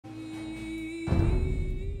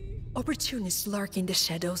Opportunists lurk in the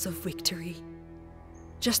shadows of victory.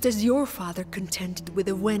 Just as your father contended with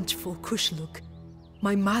a vengeful Kush look,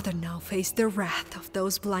 my mother now faced the wrath of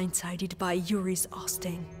those blindsided by Yury's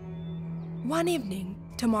ousting. One evening,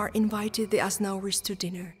 Tamar invited the Aznauris to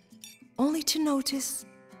dinner, only to notice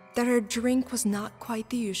that her drink was not quite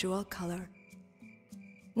the usual color.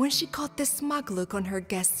 When she caught the smug look on her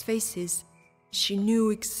guests' faces, she knew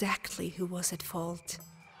exactly who was at fault.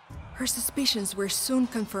 Her suspicions were soon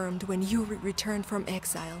confirmed when Yury returned from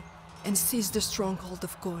exile and seized the stronghold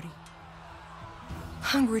of Gori.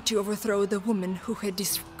 Hungry to overthrow the woman who had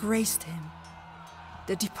disgraced him,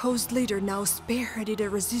 the deposed leader now spearheaded a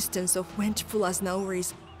resistance of vengeful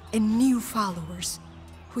Aznauris and new followers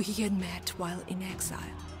who he had met while in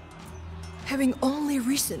exile. Having only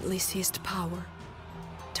recently seized power,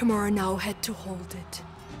 Tamar now had to hold it.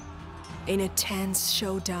 In a tense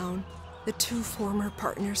showdown, the two former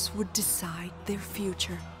partners would decide their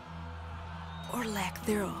future, or lack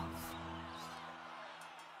thereof.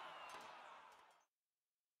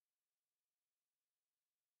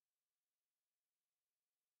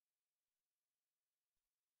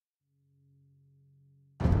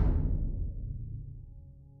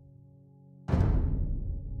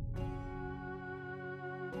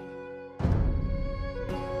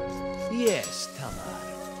 Yes, Tamar.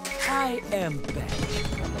 I am back.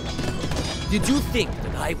 Did you think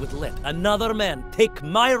that I would let another man take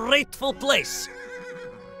my rightful place?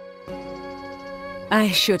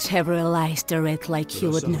 I should have realized the red like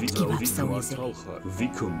you would not give up so easily.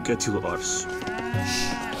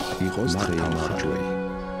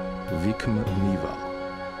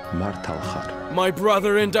 My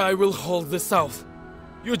brother and I will hold the south.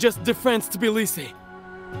 You just defend Tbilisi.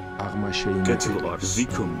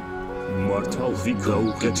 Martal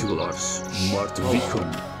Vicum, Getulars, Mart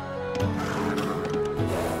Vicum.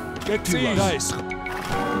 Getulars.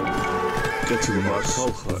 Getulars,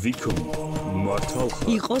 Vicum, Martal.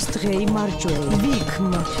 Igos drei marjorie.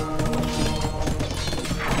 Vicum.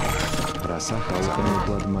 Rasa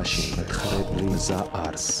Halkanblad machine, Khrebli za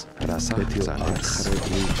Ars, Rasa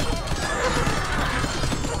Khrebli.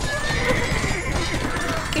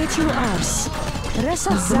 Getulars.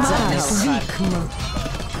 Rasa za Ars, Vicum.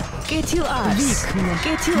 Get you arse.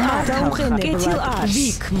 Get you arse. Get you arse.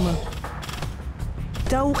 Vicm.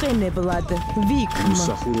 Daugeneblad. Vicm.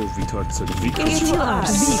 Get you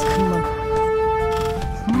arse. Vicm.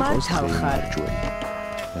 Martalkhar.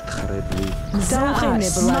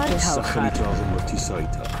 Daugeneblad.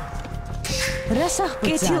 Rasakh.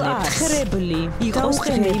 Get you arse. Khrebli.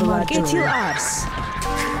 Daugeneblad. Get you arse.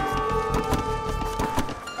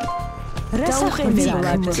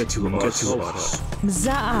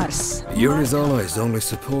 Yury's allies only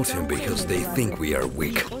support him because they think we are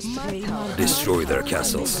weak. Destroy their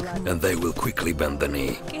castles, and they will quickly bend the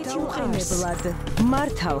knee.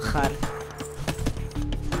 Martalkhar.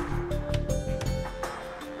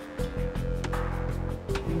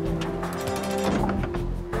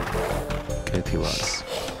 Ketilars.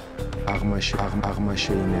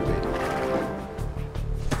 Agmasheynebeli.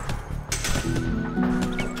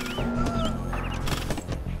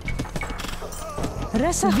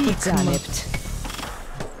 Rasakh bigzanebt.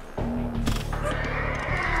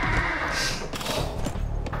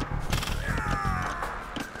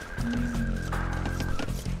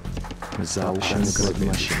 Zaushangred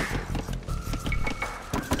machine.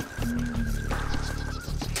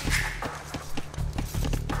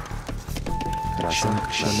 Rasakh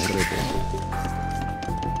shangred.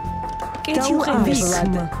 Get you arse.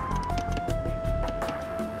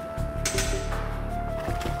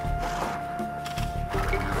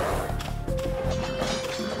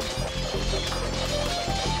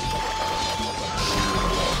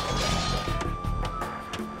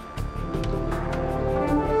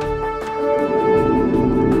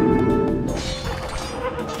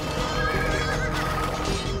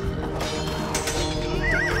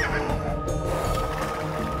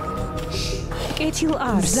 Get you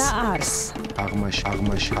arse. Za arse.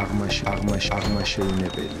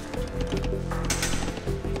 Agmasheynebeli.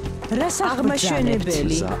 Rasakh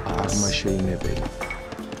agmasheynebeli.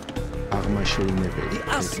 Agmasheynebeli. The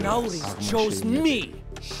Aznauris chose me,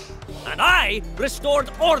 and I restored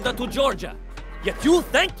order to Georgia. Yet you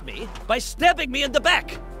thanked me by stabbing me in the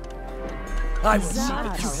back. I will see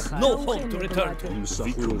that you have no home to return to.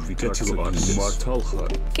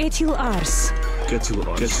 Get you arse. Get you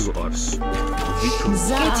arse. Get you arse.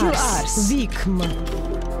 Vicm.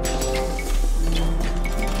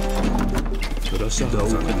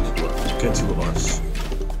 Get you arse.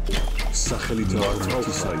 Sachelit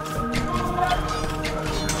Martalsaita.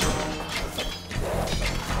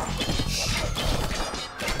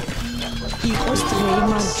 იყოს დღე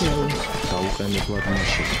მარჯვენა. დაუყენებლად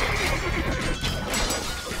მაშინ.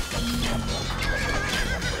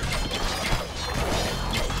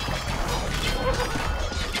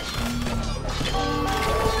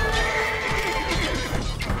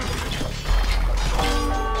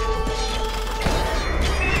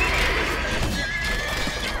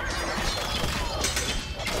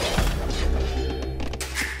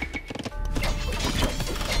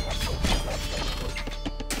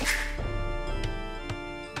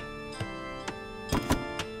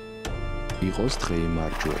 იყოს დღე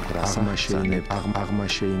მარჯვენა.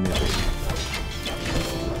 აღმაშეინებელი.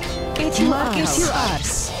 კეთილ არს.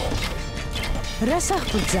 რას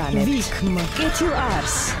აღბრძანებთ? ვიქმ. კეთილ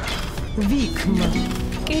არს. ვიქმ.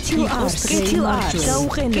 კეთილ არს.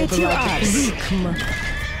 დაუყენებლად. ვიქმ.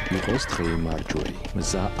 იყოს დღე მარჯვენა.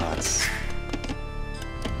 მზა არს.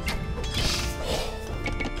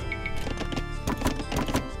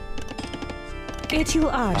 კეთილ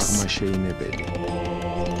არს. აღმაშეინებელი.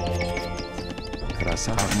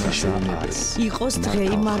 რასა აღმაშეინებელი. იყოს დღე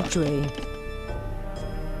მარჯვენა.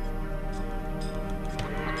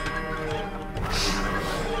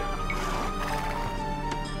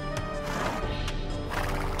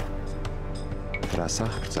 რასა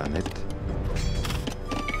ბრძანებთ?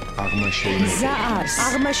 აღმაშეინებელი. მზა არს.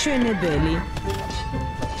 აღმაშენებელი.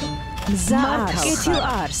 მზა არს. კეთილ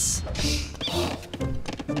არს.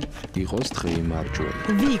 იყოს დღე მარჯვენა.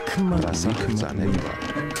 ვიქმ. რასა ბრძანებთ?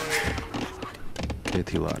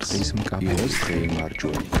 კეთილ არს. იყოს დღე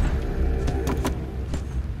მარჯვენა.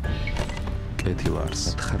 კეთილ არს.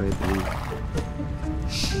 ხრებული.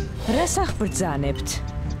 რას აღბრძანებთ?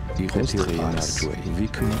 იყოს დღე მარჯვენა.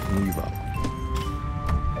 ვიქმ მივა.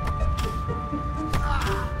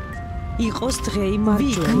 იყოს დღე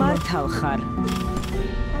მარჯვენა. მართავ ხარ.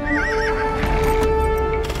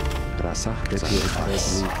 რასა ბრძანებთ?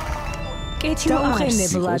 კეთილ არს.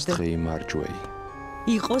 იყოს დღე მარჯვენა.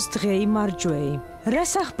 იყოს დღე მარჯვენა.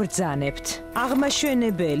 რას აღბრძანებთ?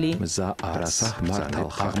 აღმაშენებელი. მზა არს. მართავ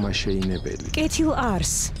აღმაშეინებელი. კეთილ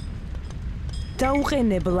არს.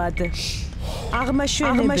 დაუყენებლად.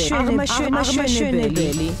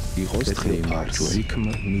 აღმაშენებელი. იყოს დღე მარჯვენა. ვიქმ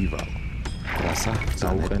მივა. რასა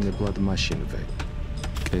დაუყენებლად მაშინვე.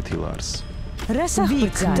 კეთილ არს. რას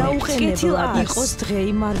აღბრძანებთ? დაუყენებლად. იყოს დღე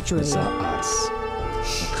მარჯვენა. მზა არს.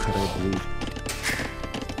 ხრებული.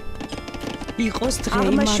 იყოს დღე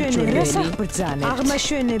მარჯვენა. რას აღბრძანებთ?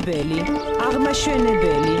 აღმაშენებელი.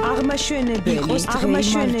 აღმაშენებელი. აღმაშენებელი. იყოს დღე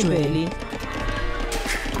მარჯვენა.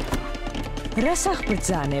 რას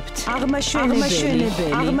აღბრძანებთ? აღმაშენებელი.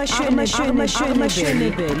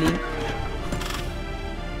 აღმაშენებელი.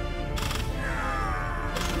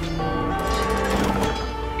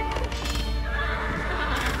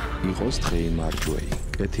 იყოს დღე მარჯვენა.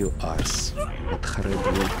 კეთილ არს.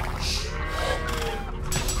 ხრებული.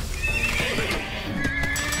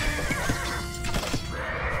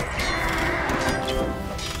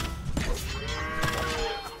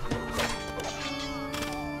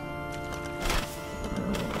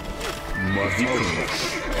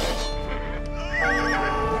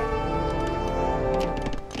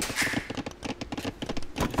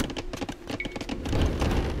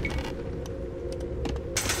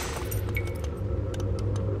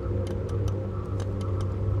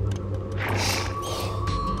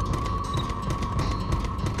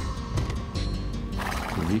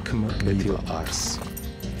 ვიქმ კეთილ არს.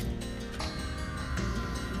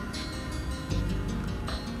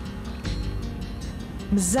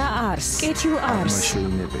 მზა არს. კეთილ არს.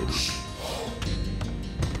 აღმაშეინებელი.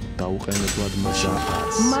 დაუყენებლად მზა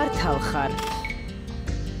არს. მართავ ხარ.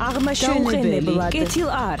 აღმაშენებელი. კეთილ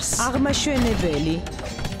არს. აღმაშენებელი.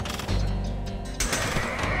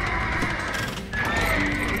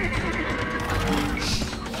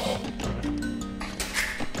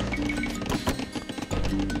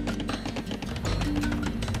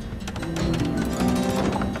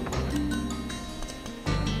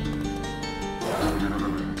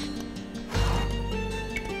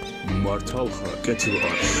 მართავხა კეთილ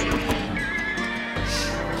არს.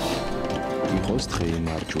 იყოს დღე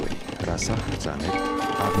მარჯვენა. რასა ბრძანებთ?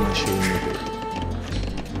 აღმაშეინებელი.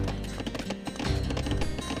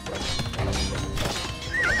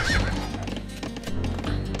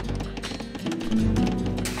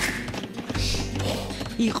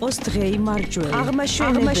 იყოს დღე მარჯვენა.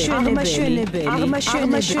 აღმაშენებელი.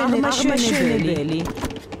 აღმაშენებელი.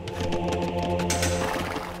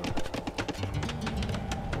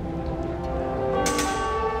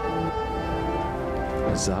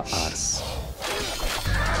 მზა არს.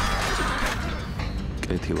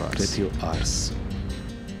 კეთილ არს.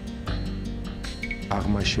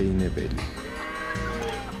 აღმაშეინებელი.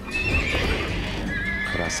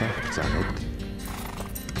 რასა ბრძანებთ?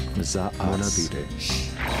 მზა მონადირე.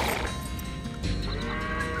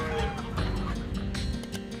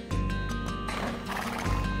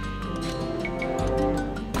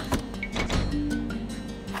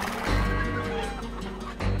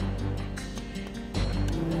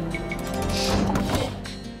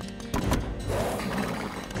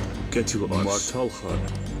 კეთილ არს. მართალ ხარ.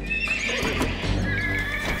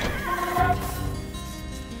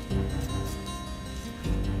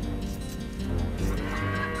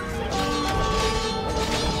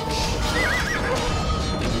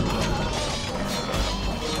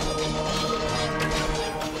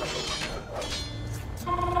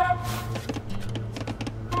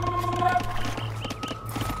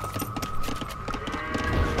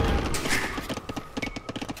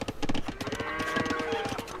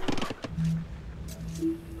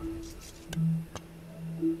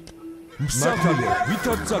 მართალია,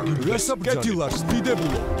 ვითარ წაგიბრეს, კეთილარს,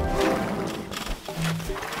 დიდებულო.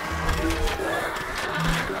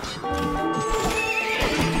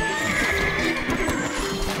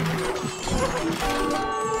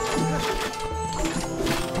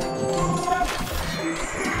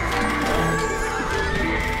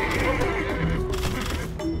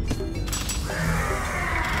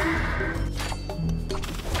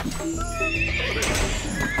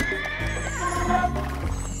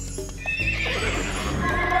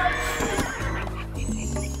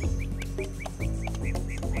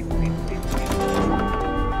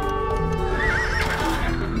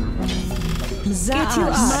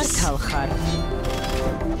 მართალ ხარ.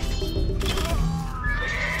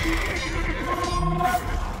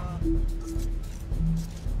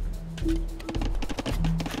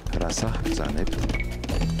 რასა ბრძანებთ?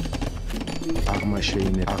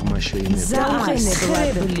 აღმაშეინე.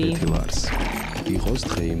 ზაუღენებლადლი. იყოს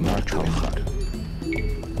დღე მართალ ხარ.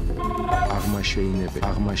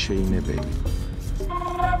 აღმაშეინებელი.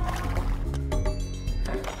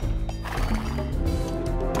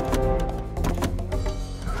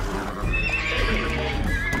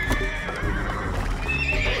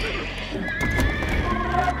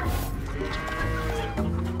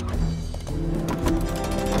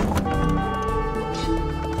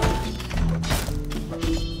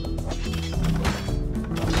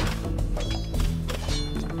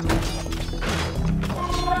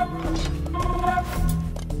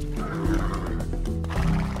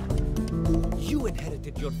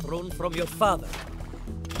 Your throne from your father.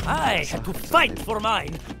 I had to fight for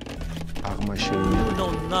mine. You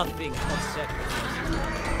know nothing of sacrifice.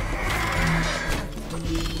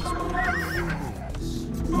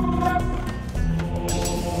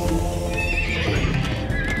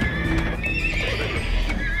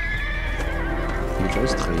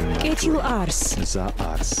 კეთილ არს. მზა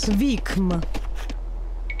არს. ვიქმ.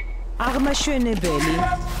 აღმაშენებელი.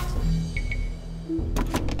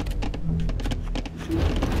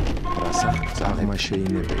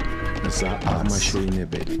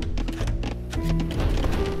 აღმაშეინებელი.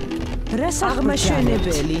 რას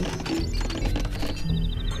აღმაშენებელი?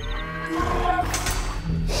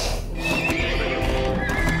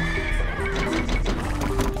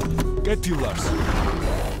 კეთილარს.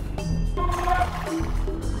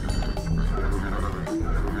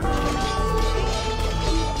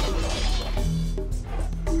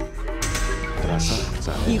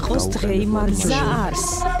 იყოს დღე მარჯვენა არს.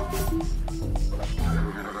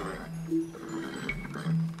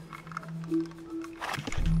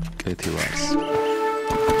 კეთილარს.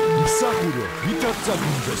 მსახურო, ვითარ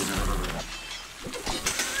წაგიბრეს.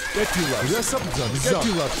 კეთილარს. რასაბძან,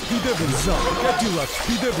 კეთილარს, დიდებულო. კეთილარს,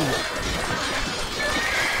 დიდებულო.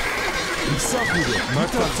 მსახურო,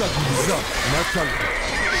 მართალ წაგიბრეს. მართალ.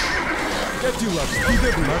 კეთილარს,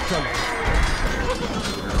 დიდებულო. მართალ.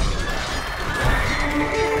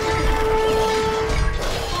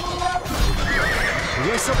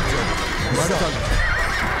 რასაბძან, მართალ.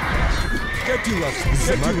 კეთილარს,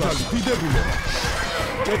 დიდებულო.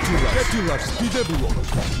 კეთილარს, დიდებულო.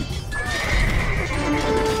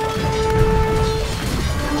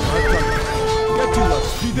 კეთილარს,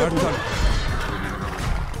 დიდებულო.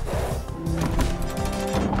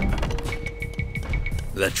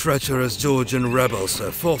 The treacherous Georgian rebels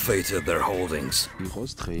have forfeited their holdings.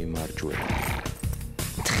 იყოს დღე მარჯვენა.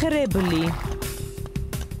 თხრებლი.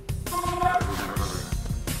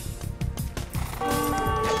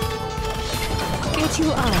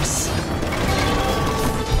 კეთილ არს.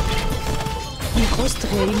 იყოს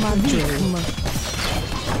დღე მარჯვენა.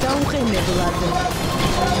 დაუყენებლად.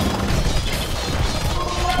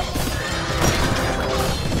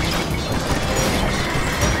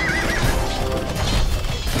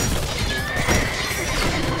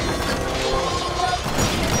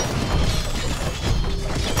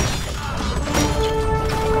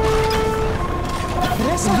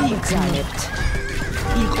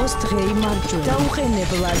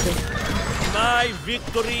 My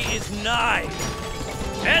victory is nigh.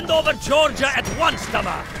 Hand over Georgia at once,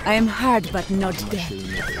 Tamar. I am hard but not dead.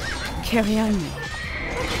 Carry on me.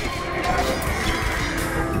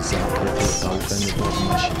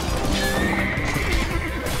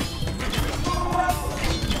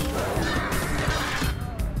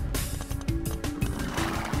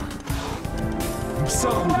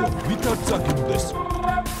 მსახურო ვითარ წაგიმდეს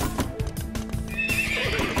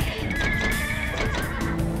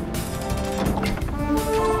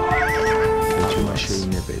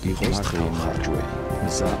აღმაშენებელი იყოს ხმარჯველი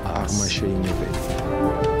მზა აღმაშენებელი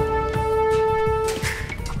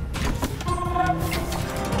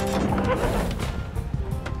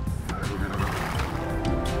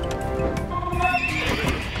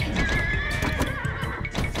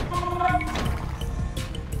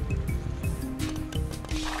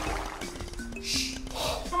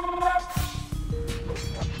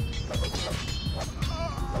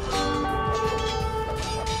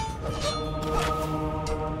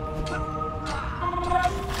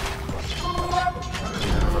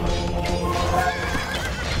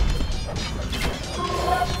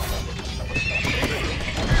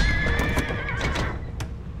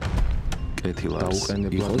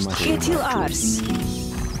კეთილ არს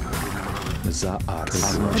მზა არს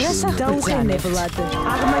დასაუყენებლად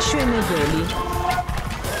აღმაშენებელი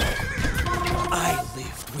I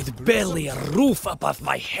lived with barely a roof above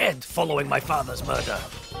my head following my father's murder.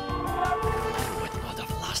 You would not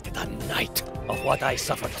have lasted a night of what I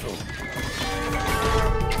suffered through.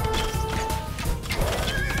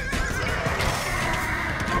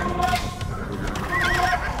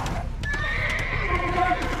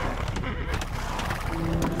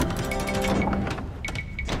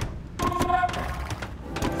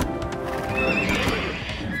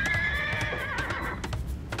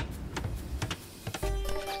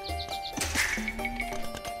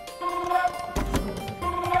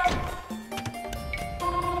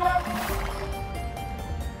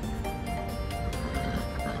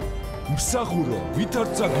 მსახურო ვითარ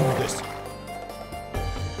წაგიმდეს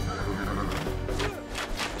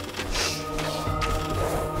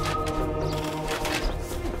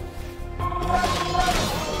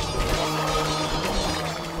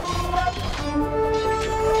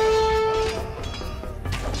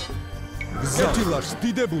კეთილარს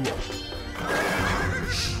დიდებულო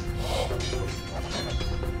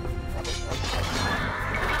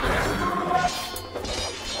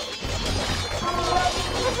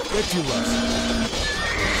კეთილარს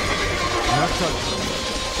მართალ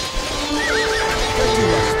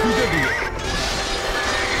კეთილარს დიდებულო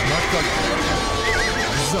მართალ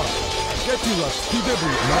გზა კეთილარს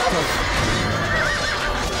დიდებულო მართალ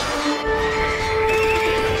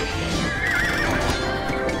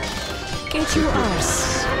კეთილ არს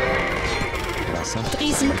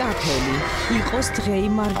ტყის მკაფელი იყოს დღეი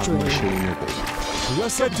მარჯველი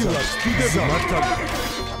კეთილარს დიდებულო მართალ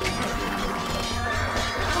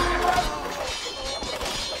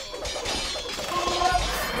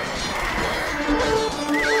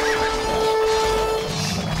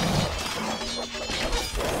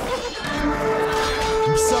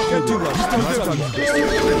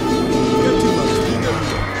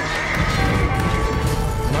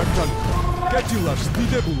კეთილარს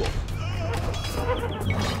დიდებულო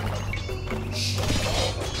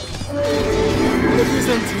The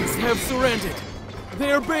Byzantines have surrendered.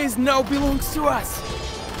 Their base now belongs to us.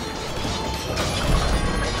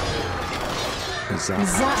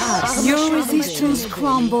 Your resistance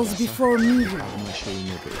crumbles before me.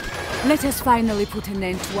 Let us finally put an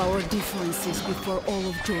end to our differences before all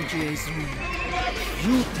of Georgia is ruined.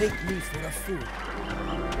 You take me for a fool.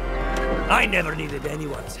 I never needed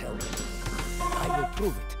anyone's help. I will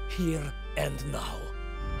prove it here and now.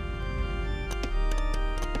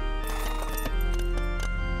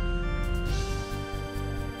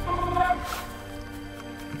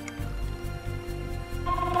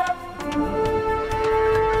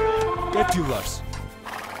 კეთილარს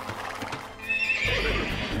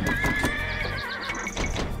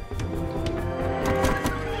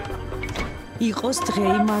იყოს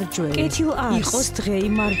დღეი მარჯველი. კეთილ არს. იყოს დღეი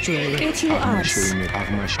მარჯველი. კეთილ არს.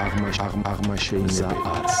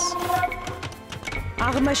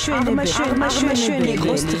 აღმაშენებელი.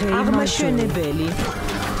 იყოს დღეი აღმაშენებელი.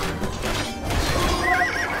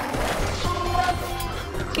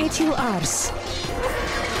 კეთილ არს.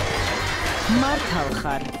 მართალ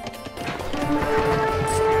ხარ.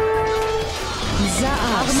 გზა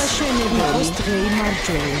აღმაშენებელი. იყოს დღეი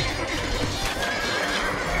მარჯველი.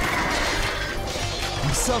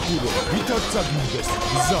 მსახურო ვითარ წაგიმდეს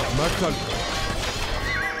გზა მართალ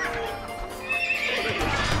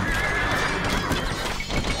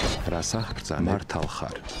რას აღბრძანებ? მართალ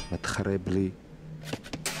ხარ, მთხრებლი.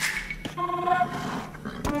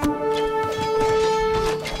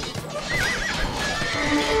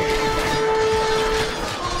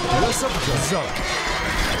 რას აღბრძანებ?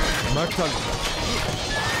 მართალ ხარ.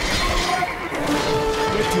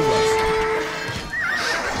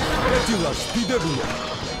 Etilas, დიდებია.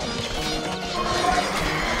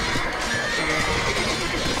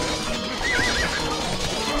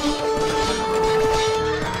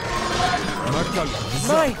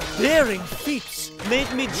 My daring feats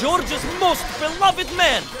made me Georgia's most beloved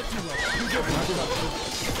man.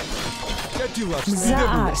 Ketillars. Your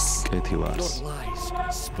lies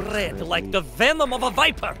spread like the venom of a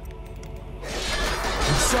viper.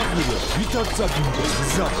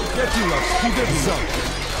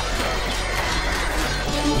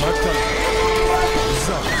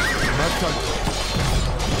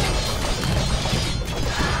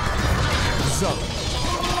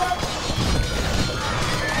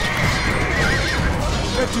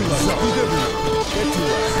 Ketillars.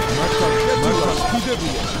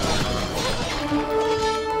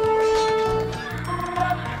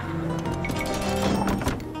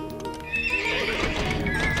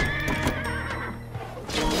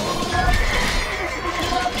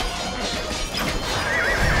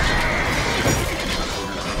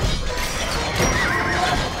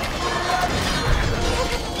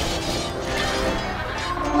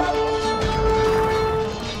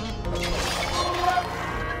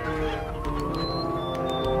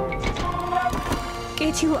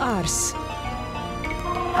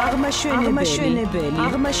 Აღმაშენებელი.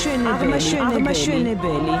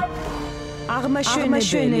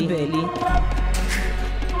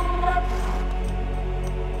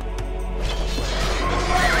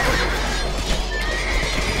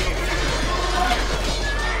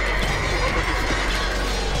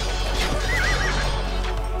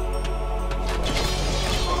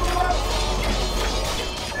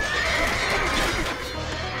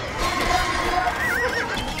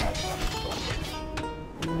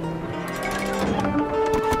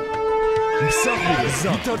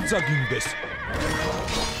 Ვითარ წაგინდეს.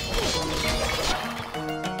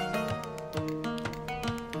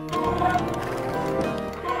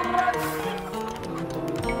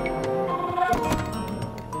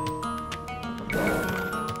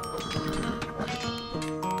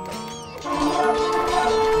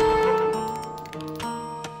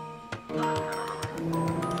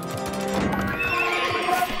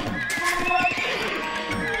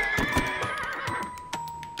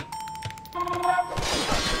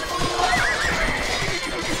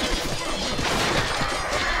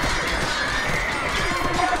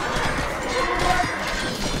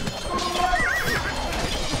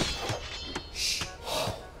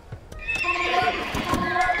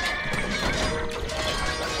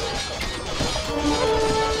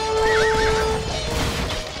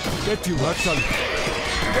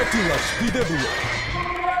 Ketillars, დიდებია.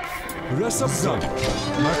 რას აღბრძანებ?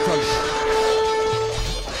 მართალი.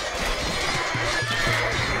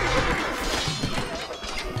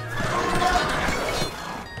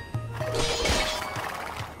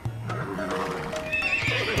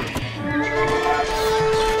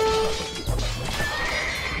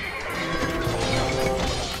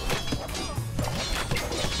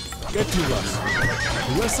 Ketillars,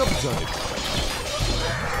 რას აღბრძანებ?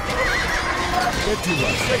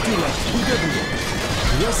 Ketillars, დიდებია.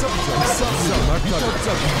 რას აღბრძანებ? მართალი.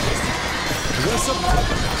 რას აღბრძანებ?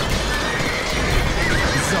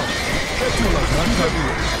 Ketillars,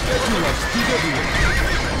 დიდებია. Ketillars, დიდებია.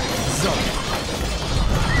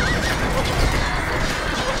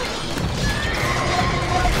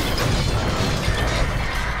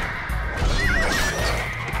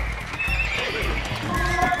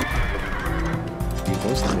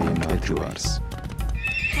 იყოს დღე Ketillars.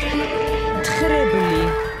 მთხრებელი.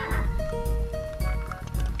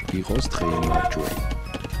 იყოს დღე მარჯვე.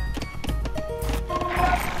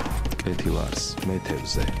 Ketillars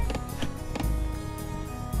მეთევზე.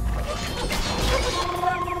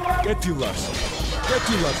 Ketillars,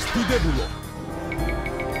 დიდებია.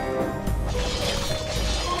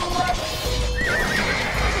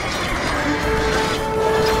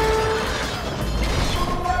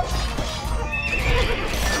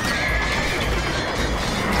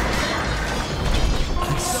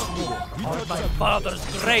 My father's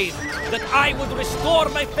grave, that I would restore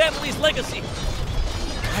my family's legacy.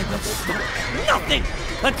 I will stop nothing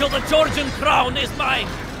until the Georgian crown is mine.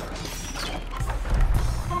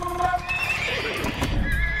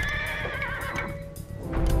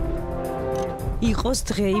 იყოს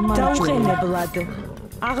დღე იმარჯვენებლად.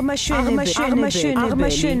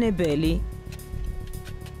 აღმაშენებელი.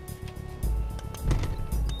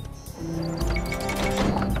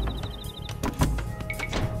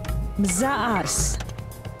 მზა არს.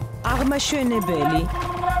 აღმაშენებელი.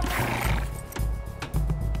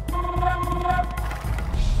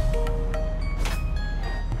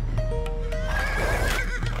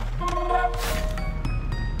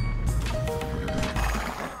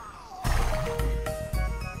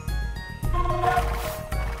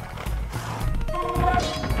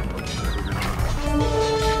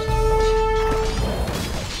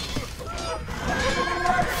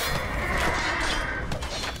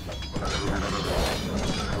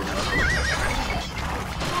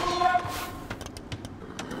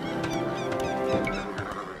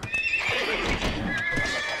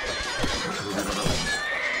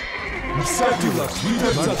 სადილას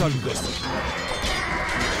ვიდრე წადაგდეს.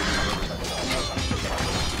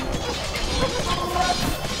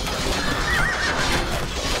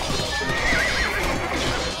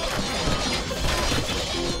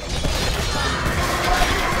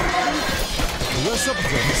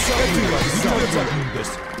 რასაბძანი სადილას ვიდრე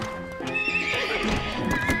წადაგდეს.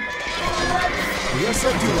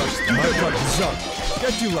 რასადილას მარტალზა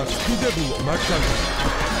კეთილას დიდებულო მარტალი.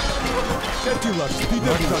 კეთილას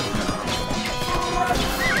დიდებულო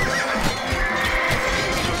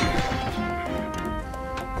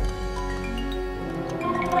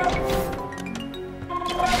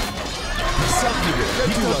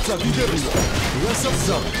Დიდებულო,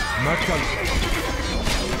 რასაბზა, მართალი.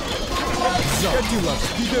 კეთილას,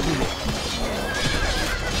 დიდებულო.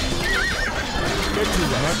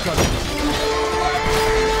 კეთილა, მართალი.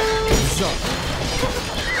 ზა.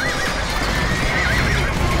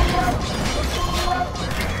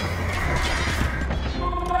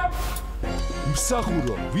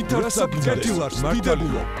 მსახურო, ვითარცა კეთილას,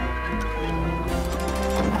 დიდებულო.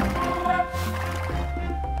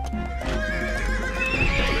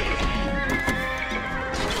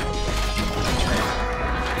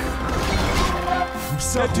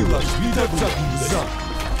 კეთილას ვიდაცა გიზა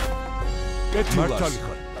კეთილას მართალი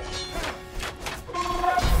ხარ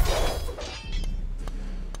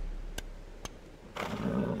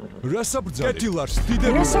რასაბძა კეთილას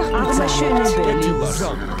დიდებულო კეთილას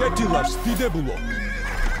კეთილას დიდებულო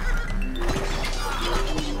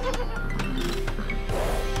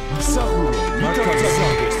მსახურო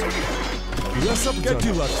მართალი რასაბძა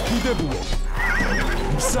კეთილას დიდებულო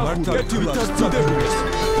მსახურო კეთილას დიდებულო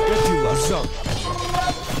კეთილას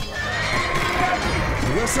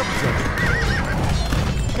რასაბძა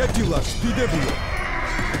კეთილას დიდებულო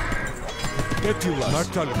კეთილას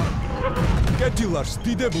მართალი კეთილას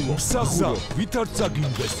დიდებულო მსახურო ვითარცა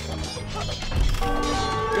გინდეს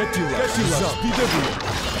კეთილას დიდებულო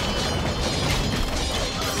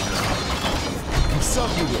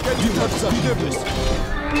მსახურო კეთილას დიდებულო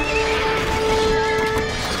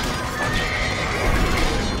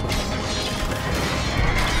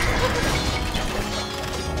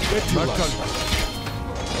კეთილას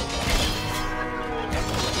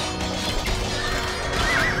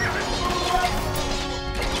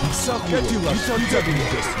კეთილას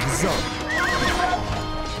ვიდაგინდეს მზა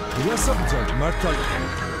რასაბძა მართალი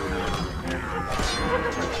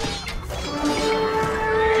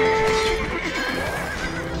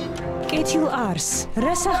კეთილ არს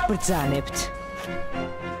რას აღბრძანებთ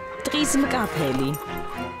ტყის მკაფელი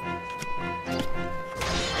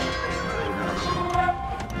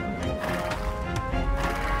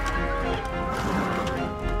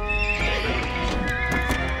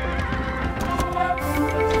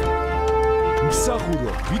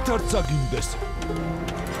ვითარცა გინდეს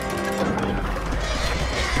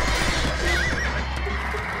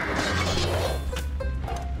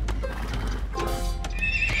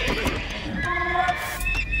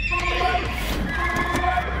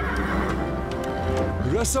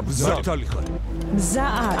რასაბძა მართალი ხარ მზა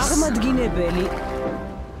არს აღმადგინებელი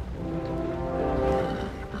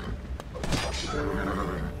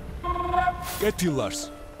კეთილას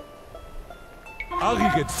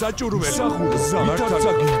აღიგეთ საჭურველი მსახურზე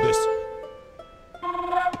ვითარცა გინდეს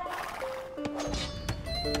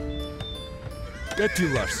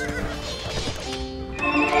კეთილას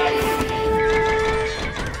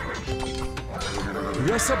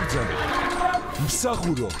რასაბძანე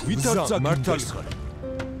მსახურო ვითარცა მართალი ხარ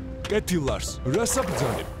კეთილას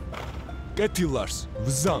რასაბძანე კეთილას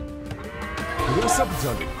ვზა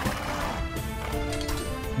რასაბძანე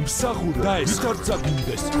მსახურო ვითარცა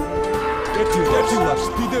გინდეს კეთილას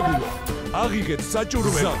დიდებულო აღიგეთ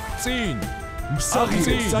საჭურველი წინ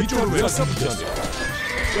აღიგეთ საჭურველი რასაბძანე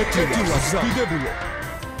კეთილას დიდებულო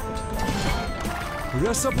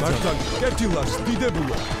რასაბძანე კეთილას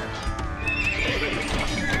დიდებულო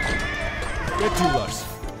კეთილას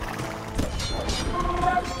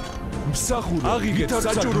მსახურო აღიგეთ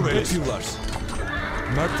საჭურველი კეთილას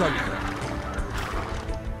მართალი ხარ.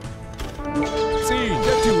 წინ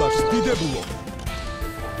კეთილას დიდებულო.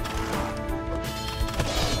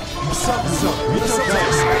 ისაბზა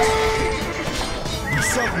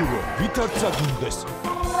ვითარცა გუნდეს.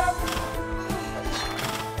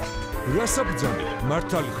 რასაბძანე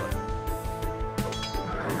მართალი ხარ.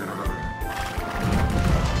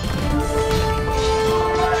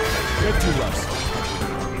 კეთილას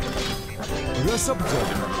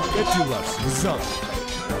რასაბძანე კეთილას გზა.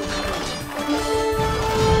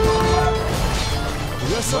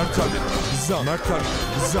 მართალი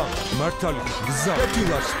გზა მართალი გზა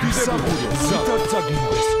კეთილას დიდებულო ვითარცა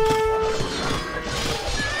გუნდეს.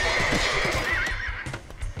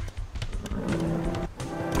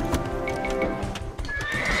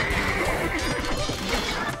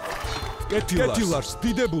 კეთილას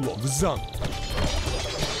დიდებულო გზა.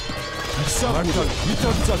 მართალი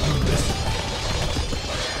ვითარცა გუნდეს.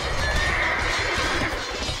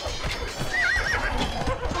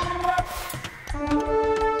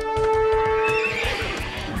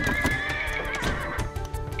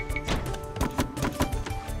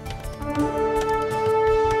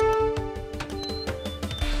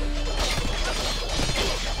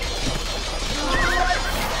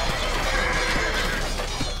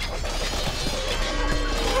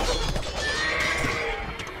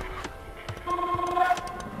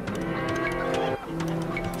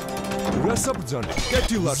 რასაბძანე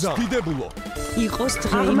კეთილას დიდებულო იყოს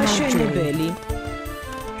აღმაშენებელი.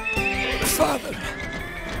 Father,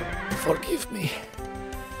 forgive me.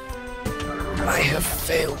 I have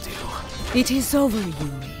failed you. It is over,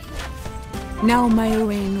 Yury. Now my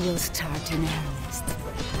reign will start in earnest.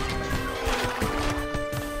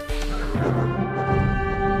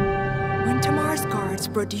 When Tamar's guards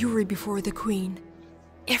brought Yury before the queen,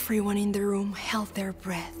 everyone in the room held their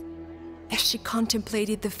breath as she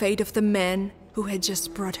contemplated the fate of the man who had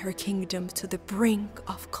just brought her kingdom to the brink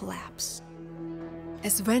of collapse.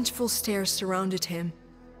 As vengeful stares surrounded him,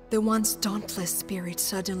 the once dauntless spirit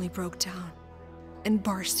suddenly broke down and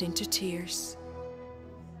burst into tears.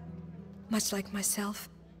 Much like myself,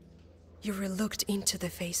 Yury looked into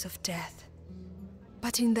the face of death.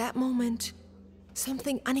 But in that moment,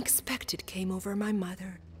 something unexpected came over my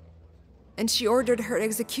mother, and she ordered her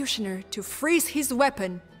executioner to freeze his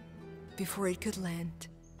weapon before it could land.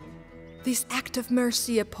 This act of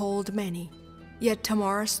mercy appalled many, yet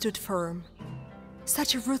Tamar stood firm.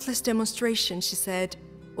 Such a ruthless demonstration, she said,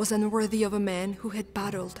 was unworthy of a man who had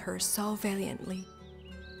battled her so valiantly,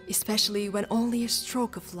 especially when only a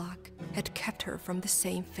stroke of luck had kept her from the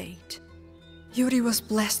same fate. Yury was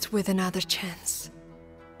blessed with another chance.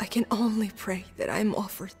 I can only pray that I am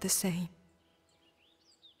offered the same.